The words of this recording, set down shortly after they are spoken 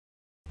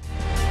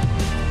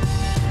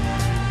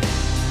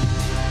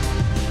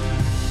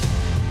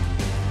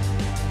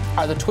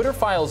Are the Twitter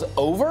files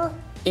over?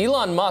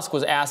 Elon Musk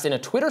was asked in a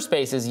Twitter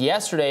Spaces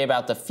yesterday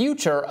about the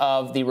future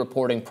of the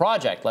reporting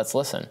project. Let's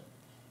listen.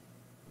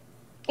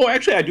 Oh,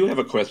 actually, I do have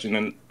a question,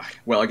 and,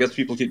 well, I guess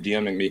people keep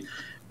DMing me.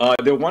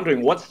 They're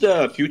wondering, what's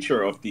the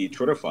future of the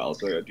Twitter files?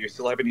 Do you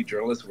still have any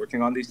journalists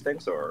working on these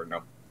things, or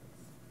no?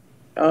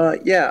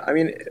 Yeah, I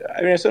mean,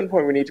 at a certain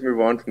point, we need to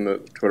move on from the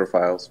Twitter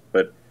files,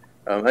 but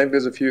I think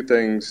there's a few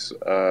things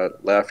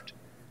left.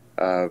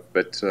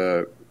 But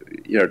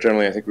you know,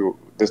 generally, I think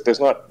there's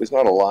not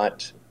a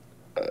lot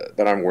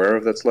that I'm aware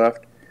of that's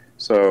left.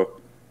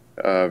 So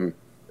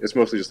it's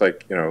mostly just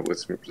like, you know,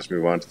 let's just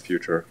move on to the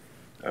future.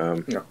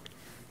 Yeah,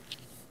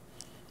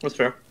 that's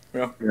fair.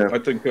 Yeah. I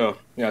think I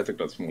think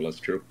that's more or less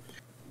true.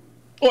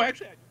 Oh,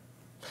 actually.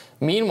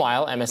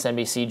 Meanwhile,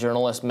 MSNBC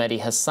journalist Mehdi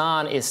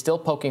Hasan is still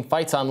poking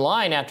fights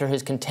online after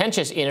his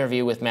contentious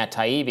interview with Matt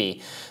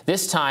Taibbi,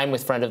 this time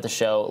with friend of the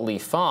show Lee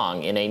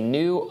Fang. In a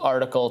new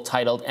article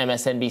titled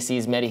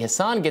 "MSNBC's Mehdi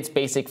Hasan Gets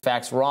Basic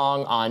Facts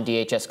Wrong on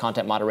DHS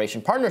Content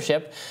Moderation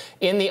Partnership,"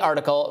 in the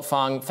article,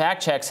 Fang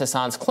fact-checks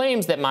Hasan's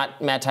claims that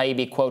Matt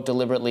Taibbi, quote,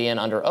 deliberately and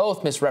under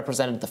oath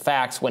misrepresented the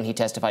facts when he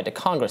testified to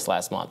Congress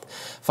last month.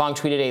 Fang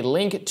tweeted a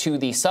link to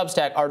the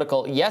Substack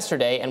article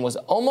yesterday and was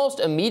almost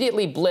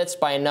immediately blitzed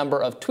by a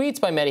number of tweets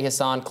by Mehdi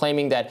Hasan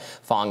claiming that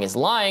Fang is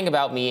lying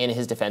about me in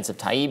his defense of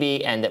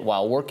Taibbi, and that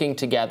while working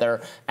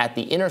together at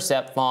The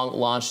Intercept, Fang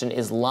launched an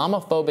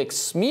Islamophobic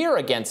smear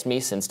against me,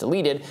 since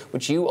deleted,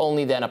 which you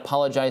only then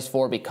apologized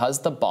for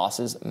because the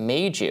bosses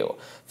made you.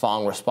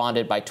 Fang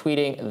responded by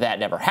tweeting, "That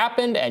never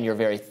happened, and you're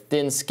very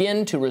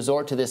thin-skinned to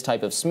resort to this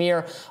type of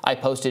smear. I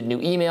posted new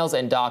emails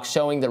and docs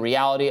showing the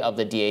reality of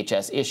the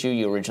DHS issue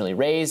you originally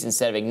raised.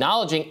 Instead of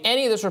acknowledging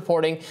any of this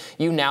reporting,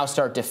 you now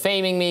start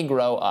defaming me.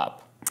 Grow up."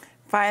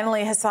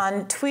 Finally,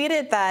 Hasan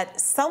tweeted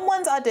that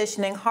someone's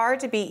auditioning hard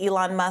to be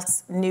Elon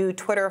Musk's new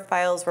Twitter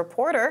files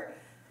reporter,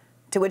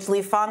 to which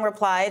Lee Fang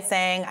replied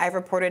saying, "I've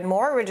reported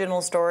more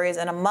original stories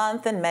in a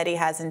month than Mehdi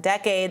has in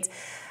decades.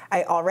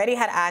 I already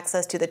had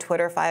access to the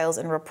Twitter files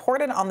and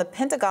reported on the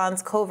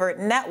Pentagon's covert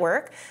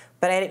network,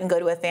 but I didn't go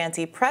to a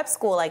fancy prep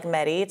school like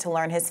Mehdi to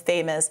learn his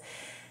famous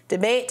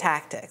debate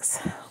tactics."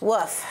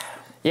 Woof.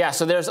 Yeah,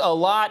 so there's a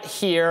lot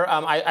here.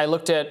 I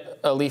looked at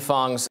Lee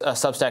Fang's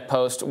Substack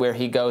post where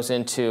he goes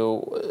into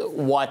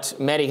what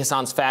Mehdi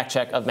Hasan's fact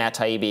check of Matt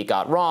Taibbi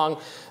got wrong.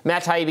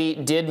 Matt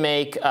Taibbi did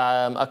make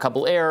a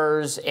couple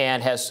errors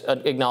and has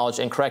acknowledged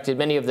and corrected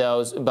many of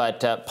those,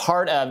 but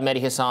part of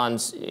Mehdi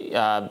Hasan's,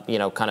 you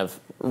know, kind of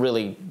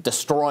really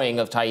destroying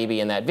of Taibbi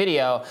in that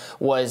video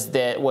was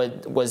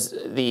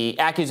the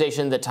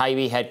accusation that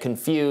Taibbi had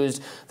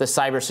confused the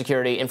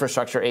Cybersecurity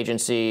Infrastructure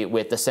Agency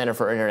with the Center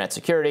for Internet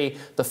Security.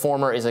 The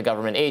former is a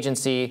government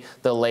agency.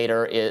 The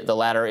latter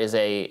is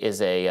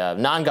a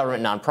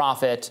non-government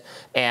nonprofit.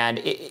 And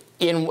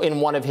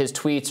in one of his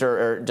tweets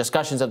or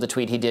discussions of the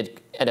tweet, he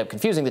did end up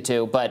confusing the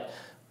two. But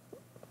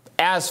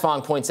as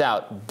Fang points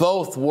out,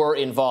 both were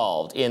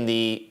involved in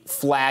the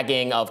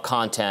flagging of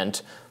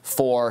content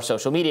for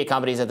social media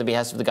companies at the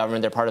behest of the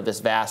government. They're part of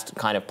this vast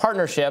kind of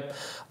partnership.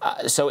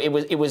 So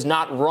it was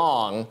not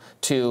wrong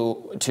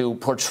to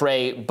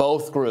portray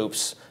both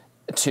groups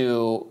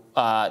to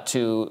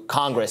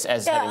Congress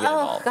as having been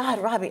involved. Oh God,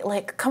 Robby,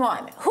 like, come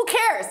on, who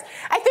cares?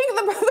 I think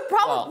the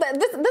problem,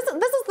 this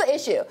is the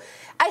issue.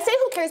 I say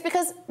who cares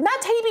because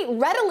Matt Taibbi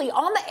readily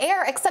on the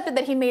air accepted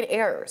that he made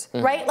errors,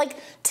 right? Like,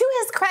 to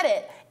his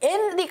credit,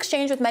 in the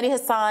exchange with Mehdi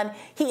Hasan,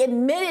 he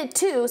admitted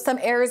to some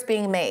errors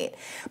being made.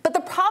 But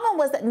the problem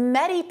was that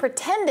Mehdi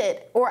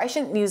pretended, or I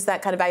shouldn't use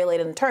that kind of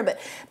value-laden term, but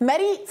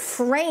Mehdi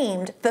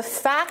framed the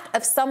fact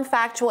of some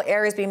factual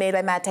errors being made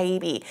by Matt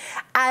Taibbi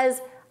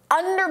as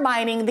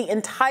undermining the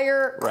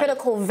entire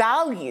critical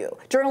value,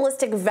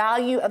 journalistic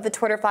value of the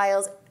Twitter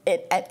files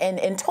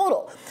in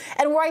total.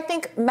 And where I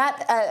think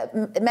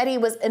Mehdi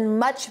was in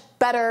much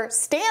better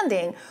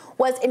standing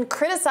was in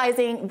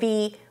criticizing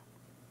the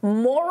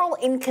moral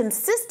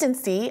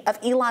inconsistency of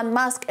Elon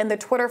Musk and the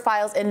Twitter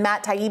files and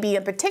Matt Taibbi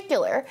in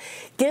particular,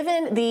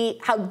 given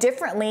how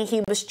differently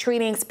he was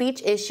treating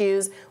speech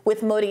issues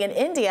with Modi in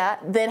India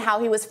than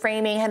how he was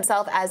framing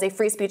himself as a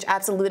free speech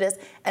absolutist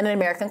in an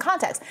American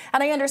context.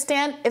 And I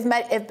understand if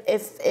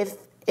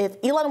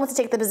Elon wants to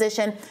take the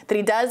position that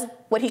he does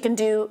what he can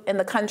do in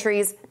the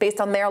countries based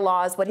on their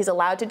laws, what he's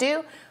allowed to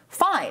do,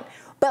 fine.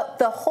 But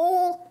the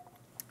whole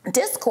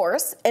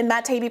discourse, and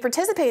Matt Taibbi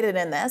participated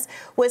in this,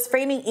 was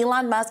framing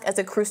Elon Musk as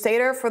a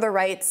crusader for the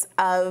rights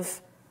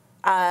of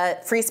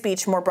free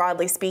speech, more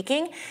broadly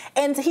speaking.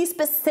 And he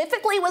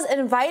specifically was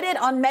invited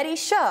on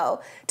Mehdi's show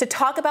to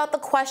talk about the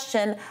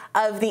question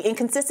of the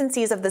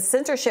inconsistencies of the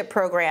censorship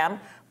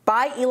program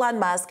by Elon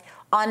Musk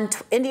on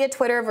India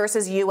Twitter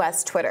versus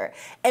US Twitter.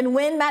 And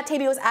when Matt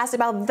Taibbi was asked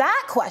about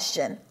that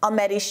question on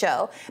Mehdi's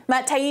show,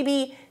 Matt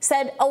Taibbi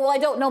said, "Oh, well, I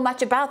don't know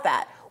much about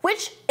that,"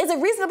 which is a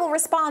reasonable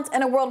response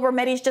in a world where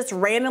Mehdi's just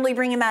randomly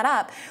bringing that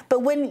up.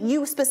 But when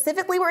you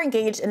specifically were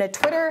engaged in a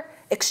Twitter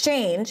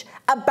exchange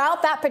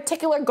about that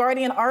particular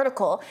Guardian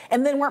article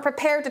and then weren't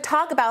prepared to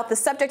talk about the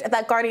subject of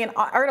that Guardian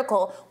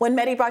article when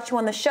Mehdi brought you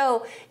on the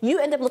show, you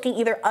end up looking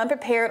either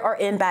unprepared or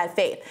in bad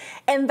faith.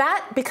 And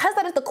that, because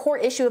that is the core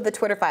issue of the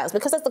Twitter files,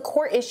 because that's the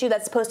core issue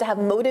that's supposed to have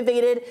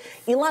motivated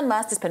Elon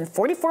Musk to spend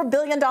 $44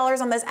 billion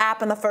on this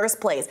app in the first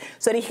place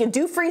so that he can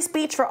do free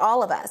speech for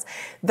all of us.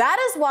 That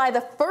is why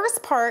the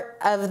first part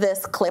of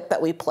this clip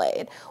that we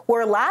played,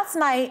 where last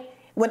night,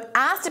 when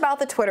asked about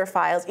the Twitter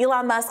files,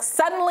 Elon Musk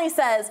suddenly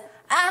says,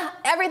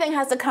 everything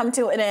has to come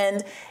to an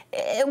end.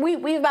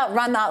 We've about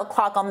run out the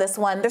clock on this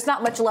one. There's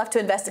not much left to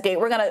investigate.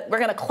 We're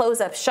gonna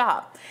close up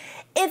shop.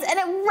 It's a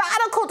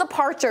radical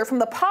departure from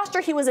the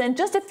posture he was in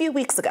just a few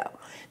weeks ago.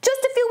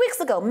 Just a few weeks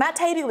ago, Matt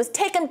Taibbi was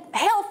taking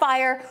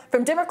hailfire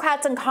from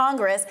Democrats in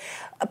Congress,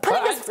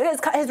 putting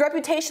his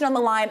reputation on the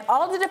line,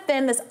 all to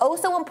defend this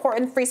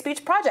oh-so-important free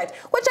speech project,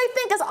 which I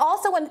think is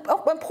also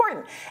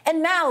important.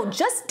 And now,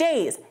 just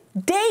days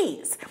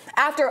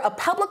after a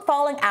public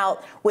falling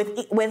out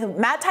with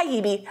Matt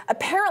Taibbi,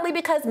 apparently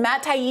because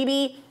Matt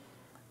Taibbi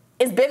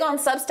is big on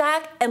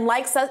Substack and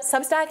likes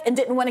Substack and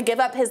didn't want to give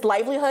up his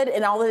livelihood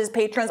and all of his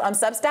patrons on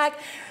Substack,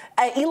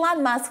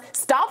 Elon Musk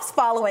stops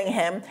following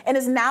him and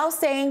is now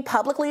saying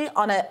publicly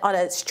on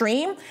a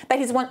stream that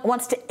he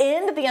wants to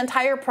end the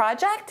entire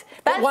project.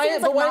 That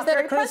seems like not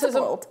very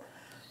principled.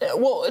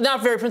 Well,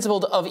 not very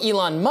principled of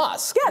Elon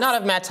Musk, yes.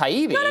 Not of Matt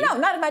Taibbi. No,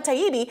 not of Matt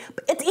Taibbi.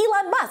 It's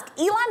Elon Musk.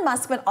 Elon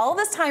Musk spent all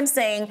this time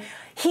saying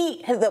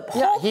the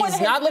whole point of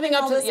him giving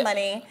all this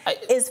money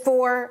is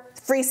for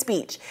free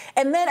speech.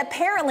 And then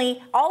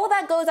apparently all of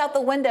that goes out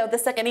the window the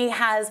second he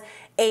has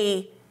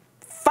a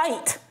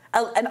fight,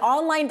 an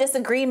online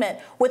disagreement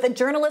with a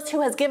journalist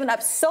who has given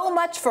up so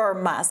much for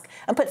Musk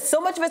and put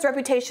so much of his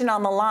reputation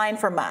on the line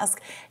for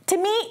Musk. To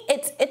me,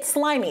 it's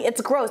slimy,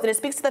 it's gross, and it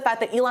speaks to the fact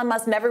that Elon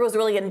Musk never was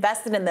really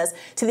invested in this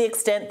to the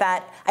extent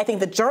that I think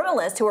the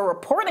journalists who were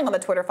reporting on the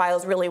Twitter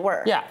files really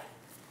were. Yeah.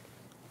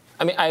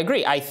 I mean, I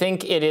agree. I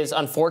think it is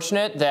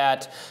unfortunate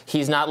that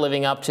he's not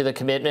living up to the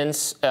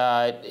commitments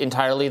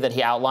entirely that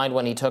he outlined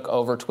when he took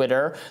over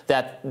Twitter,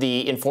 that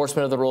the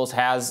enforcement of the rules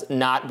has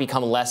not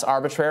become less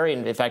arbitrary,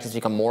 and in fact, it's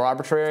become more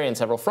arbitrary in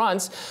several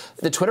fronts.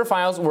 The Twitter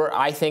files were,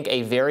 I think,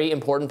 a very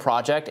important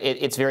project.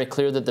 It's very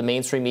clear that the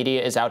mainstream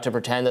media is out to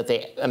pretend that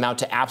they amount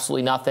to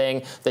absolutely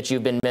nothing, that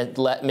you've been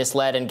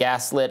misled and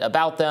gaslit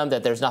about them,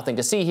 that there's nothing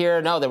to see here.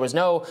 No, there was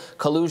no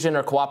collusion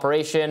or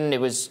cooperation.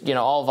 It was,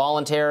 all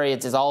voluntary.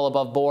 It's all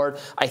above board.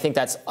 I think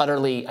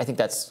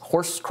that's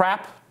horse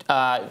crap,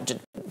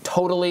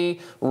 totally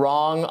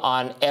wrong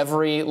on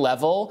every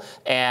level,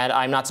 and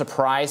I'm not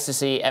surprised to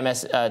see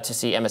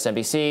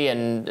MSNBC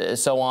and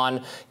so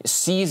on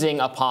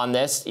seizing upon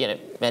this.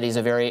 Mehdi's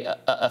a very,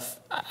 I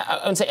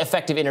wouldn't say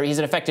effective interview. He's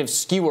an effective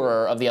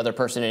skewerer of the other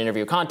person in an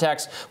interview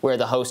context, where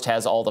the host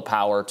has all the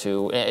power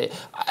to.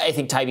 I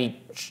think Taibbi,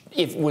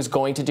 if was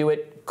going to do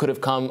it, could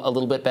have come a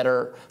little bit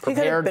better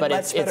prepared, but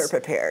it's better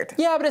prepared.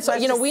 Yeah, but it's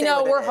we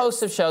know we're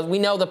hosts of shows. We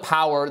know the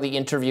power the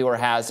interviewer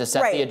has to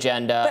set the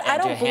agenda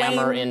and to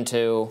hammer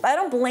into. I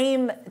don't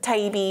blame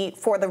Taibbi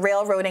for the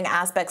railroading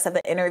aspects of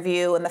the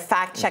interview and the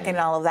fact checking and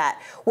all of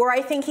that. Where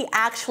I think he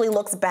actually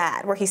looks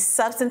bad, where he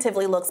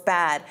substantively looks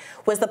bad,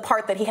 was the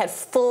part that he had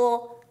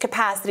full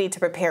capacity to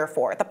prepare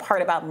for. The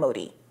part about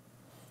Modi.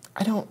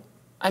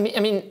 I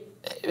mean.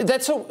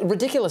 That's so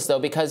ridiculous, though,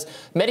 because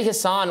Mehdi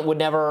Hasan would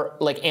never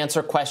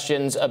answer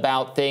questions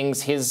about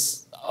things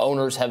his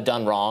owners have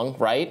done wrong,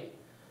 right?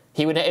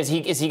 He would. Is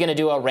he going to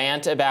do a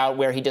rant about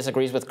where he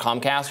disagrees with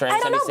Comcast or MSNBC? I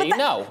don't know,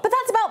 no. But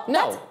that's about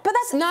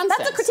that's nonsense.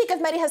 That's a critique of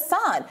Mehdi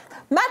Hasan.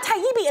 Matt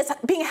Taibbi is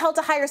being held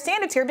to higher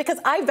standards here because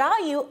I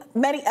value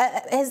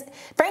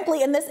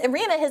frankly, in this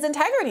arena, his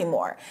integrity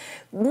more.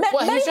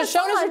 He's just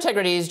shown his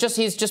integrity. He's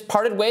just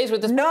parted ways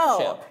with this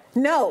partnership.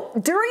 No.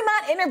 During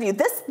that interview,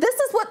 this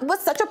is what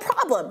was such a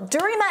problem.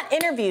 During that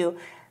interview,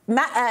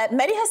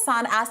 Mehdi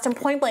Hasan asked him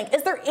point blank,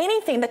 "Is there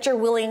anything that you're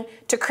willing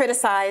to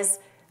criticize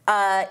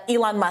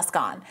Elon Musk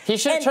on?" He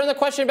should have turned the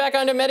question back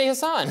onto Mehdi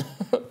Hasan.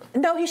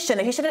 No, he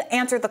shouldn't. He should have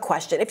answered the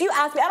question. If you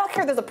ask me, I don't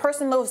care if there's a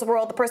person in the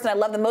world, the person I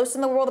love the most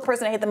in the world, the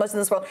person I hate the most in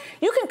this world.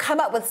 You can come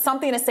up with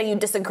something to say you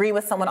disagree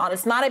with someone on.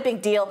 It's not a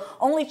big deal.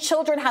 Only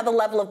children have the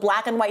level of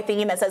black and white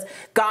thinking that says,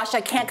 gosh,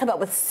 I can't come up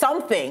with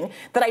something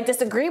that I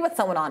disagree with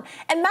someone on.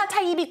 And Matt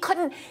Taibbi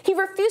couldn't. He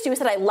refused to. He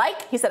said, I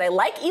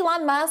like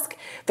Elon Musk.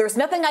 There's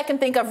nothing I can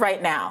think of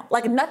right now.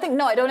 Nothing.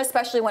 No, I don't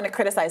especially want to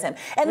criticize him.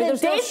 And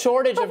there's no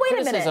shortage of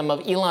criticism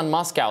of Elon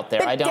Musk out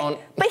there.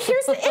 But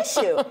here's the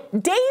issue.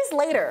 Days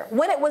later,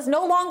 when it was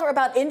no longer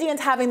about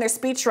Indians having their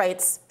speech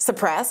rights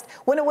suppressed,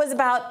 when it was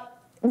about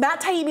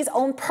Matt Taibbi's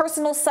own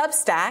personal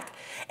Substack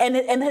and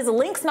his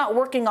links not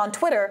working on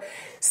Twitter,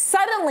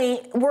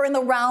 suddenly we're in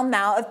the realm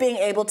now of being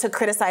able to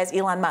criticize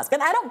Elon Musk.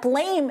 And I don't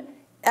blame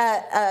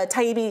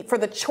Taibbi for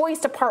the choice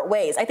to part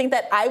ways. I think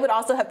that I would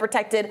also have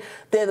protected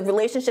the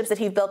relationships that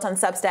he built on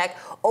Substack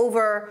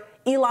over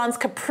Elon's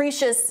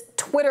capricious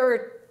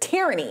Twitter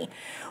tyranny.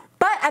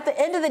 But at the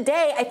end of the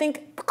day, I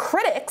think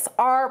critics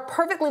are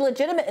perfectly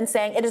legitimate in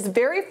saying it is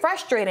very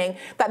frustrating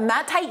that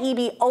Matt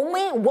Taibbi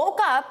only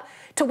woke up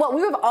to what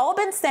we've all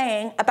been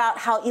saying about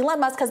how Elon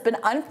Musk has been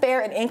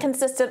unfair and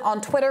inconsistent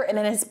on Twitter and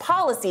in his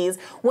policies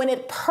when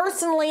it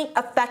personally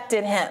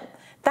affected him.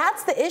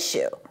 That's the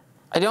issue.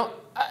 I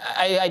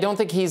don't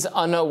think he's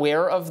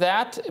unaware of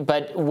that,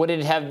 but would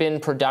it have been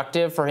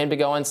productive for him to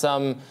go on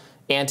some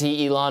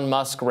anti-Elon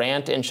Musk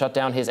rant and shut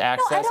down his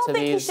access to these? No, I don't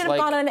think he should have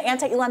gone on an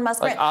anti-Elon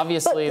Musk rant.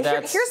 Obviously,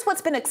 but here's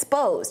what's been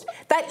exposed: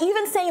 that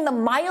even saying the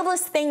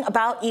mildest thing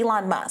about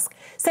Elon Musk,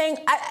 saying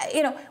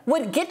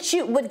would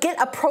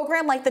get a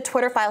program like the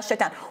Twitter files shut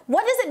down.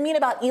 What does it mean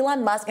about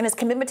Elon Musk and his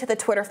commitment to the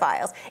Twitter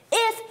files?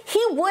 If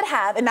he would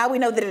have, and now we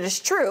know that it is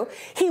true,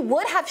 he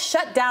would have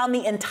shut down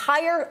the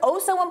entire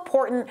so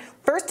important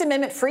First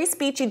Amendment free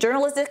speechy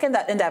journalistic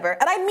endeavor,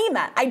 and I mean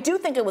that. I do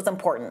think it was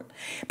important,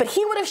 but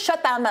he would have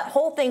shut down that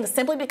whole thing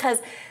simply because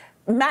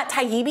Matt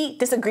Taibbi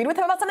disagreed with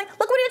him about something.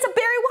 Look what he did to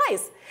Barry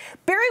Weiss.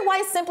 Barry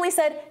Weiss simply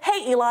said,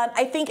 hey, Elon,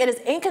 I think it is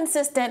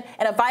inconsistent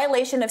and a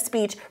violation of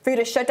speech for you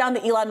to shut down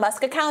the Elon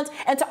Musk account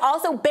and to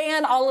also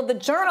ban all of the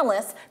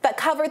journalists that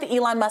cover the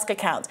Elon Musk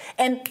account.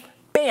 And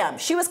bam,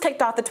 she was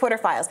kicked off the Twitter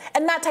files.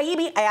 And Matt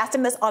Taibbi, I asked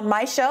him this on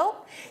my show,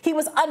 he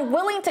was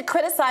unwilling to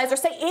criticize or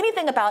say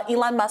anything about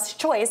Elon Musk's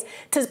choice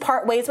to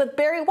part ways with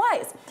Barry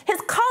Weiss,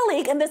 his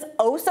colleague in this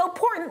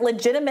oh-so-important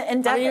legitimate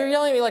endeavor. I mean, you're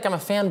yelling at me like I'm a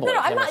fanboy. No,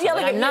 I'm not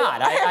yelling at you. I'm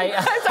not.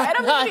 I'm sorry, I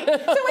don't mean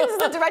this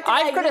is a direct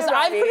I've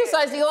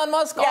criticized Elon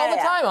Musk all the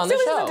time on the show.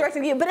 This is directed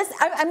at you, but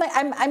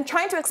I'm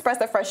trying to express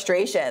the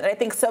frustration that I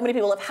think so many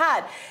people have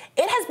had.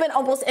 It has been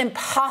almost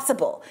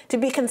impossible to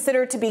be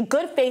considered to be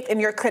good faith in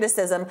your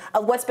criticism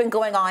of what's been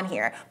going on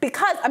here,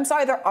 because I'm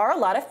sorry, there are a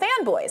lot of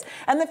fanboys,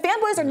 and the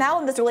fanboys are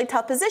now in this really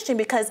tough position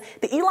because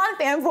the Elon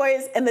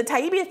fanboys and the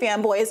Taibbi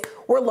fanboys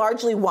were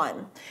largely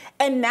one,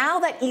 and now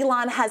that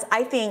Elon has,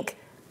 I think,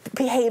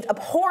 behaved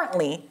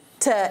abhorrently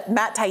to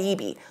Matt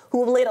Taibbi,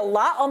 who laid a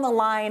lot on the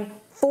line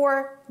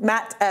for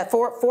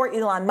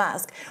Elon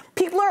Musk,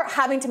 people are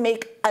having to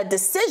make a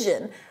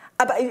decision.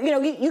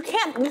 You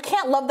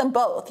can't love them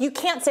both. You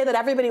can't say that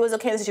everybody was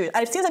okay in this situation.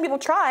 I've seen some people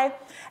try.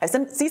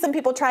 See some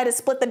people try to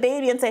split the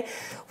baby and say,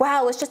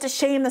 wow, it's just a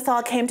shame this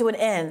all came to an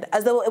end,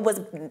 as though it was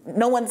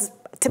no one's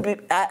to be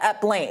at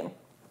blame.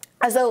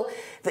 As though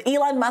the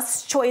Elon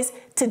Musk's choice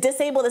to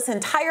disable this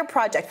entire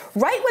project,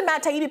 right when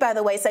Matt Taibbi, by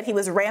the way, said he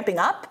was ramping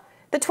up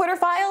the Twitter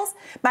files,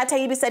 Matt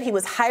Taibbi said he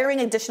was hiring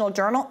additional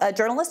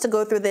journalists to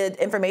go through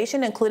the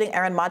information, including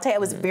Aaron Mate. I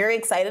was very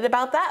excited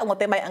about that and what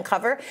they might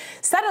uncover.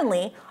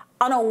 Suddenly,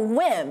 on a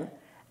whim,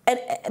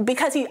 and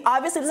because he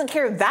obviously doesn't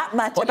care that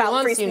much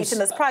about free speech in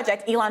this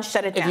project, Elon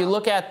shut it down. If you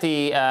look at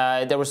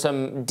there were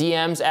some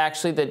DMs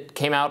actually that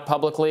came out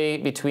publicly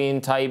between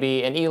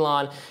Taibbi and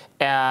Elon,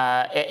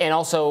 and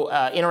also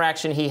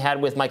interaction he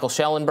had with Michael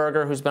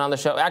Schellenberger, who's been on the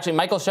show. Actually,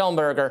 Michael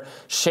Schellenberger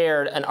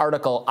shared an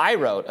article I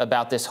wrote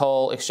about this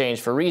whole exchange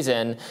for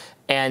Reason,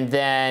 and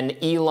then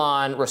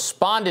Elon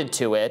responded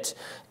to it.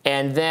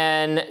 And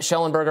then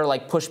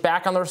Schellenberger pushed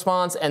back on the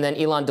response, and then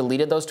Elon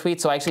deleted those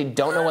tweets. So I actually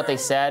don't know what they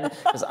said,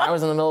 because I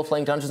was in the middle of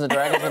playing Dungeons &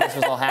 Dragons when this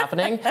was all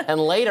happening. And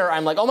later,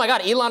 I'm like, oh my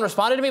God, Elon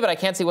responded to me, but I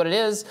can't see what it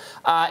is.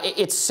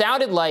 It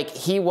sounded like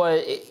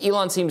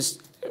Elon seems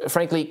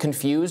frankly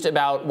confused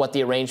about what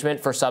the arrangement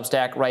for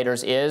Substack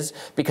writers is,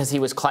 because he's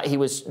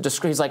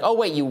like, oh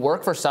wait, you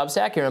work for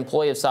Substack, you're an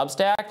employee of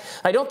Substack.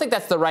 I don't think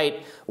that's the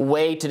right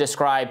way to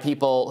describe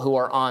people who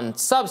are on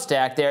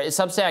Substack.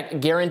 Substack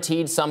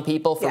guaranteed some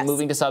people from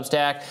moving to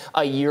Substack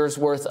a year's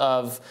worth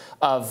of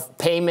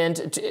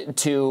payment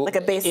to like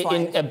a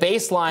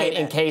baseline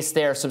in case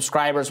their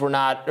subscribers were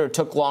not, or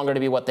took longer to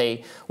be what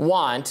they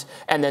want.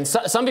 And then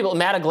some people,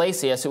 Matt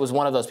Iglesias, who was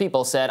one of those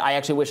people, said, I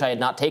actually wish I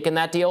had not taken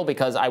that deal,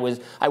 because I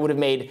would have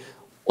made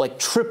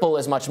triple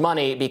as much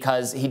money,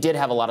 because he did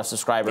have a lot of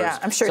subscribers. Yeah,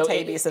 I'm sure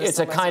Taibbi said it's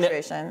a kind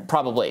of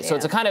probably. Yeah. So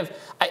it's a kind of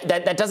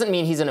that doesn't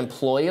mean he's an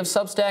employee of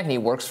Substack and he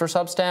works for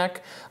Substack.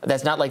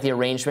 That's not like the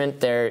arrangement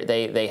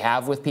they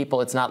have with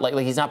people. It's not like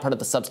he's not part of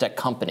the Substack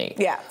company.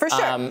 Yeah, for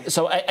sure.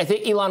 So I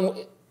think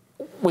Elon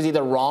was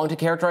either wrong to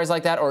characterize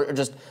like that, or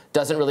just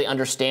doesn't really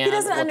understand. He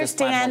doesn't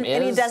understand,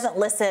 and he doesn't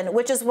listen,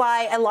 which is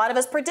why a lot of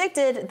us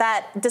predicted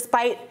that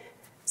despite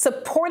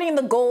supporting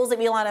the goals of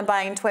Elon and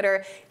buying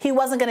Twitter, he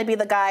wasn't going to be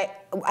the guy.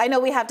 I know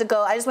we have to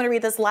go. I just want to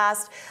read this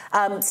last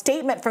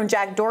statement from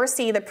Jack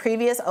Dorsey, the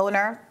previous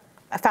owner,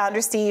 founder,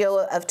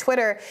 CEO of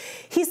Twitter.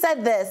 He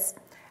said this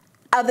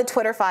of the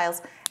Twitter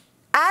files.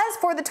 As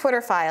for the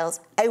Twitter files,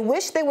 I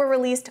wish they were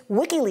released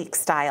WikiLeaks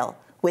style,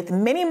 with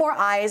many more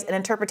eyes and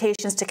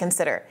interpretations to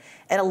consider.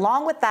 And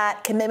along with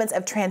that, commitments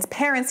of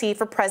transparency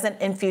for present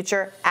and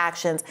future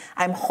actions.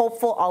 I'm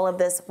hopeful all of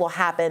this will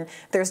happen.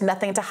 There's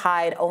nothing to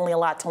hide, only a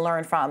lot to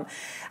learn from.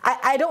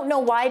 I don't know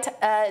why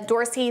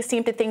Dorsey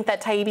seemed to think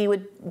that Taibbi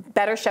would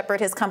better shepherd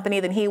his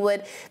company than he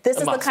would. This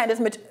is the kind of,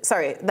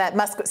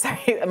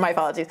 my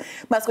apologies.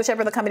 Musk would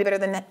shepherd the company better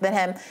than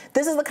him.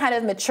 This is the kind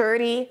of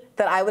maturity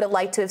that I would have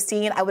liked to have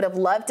seen. I would have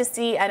loved to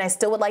see, and I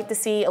still would like to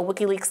see, a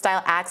WikiLeaks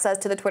style access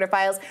to the Twitter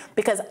files,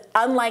 because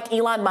unlike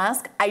Elon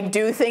Musk, I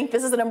do think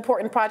this is an important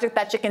important project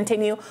that should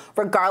continue,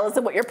 regardless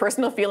of what your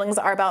personal feelings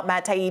are about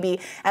Matt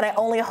Taibbi. And I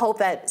only hope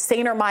that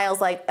saner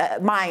minds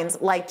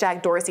like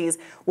Jack Dorsey's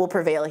will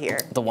prevail here.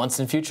 The once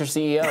and future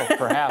CEO,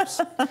 perhaps.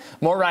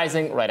 More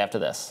Rising right after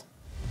this.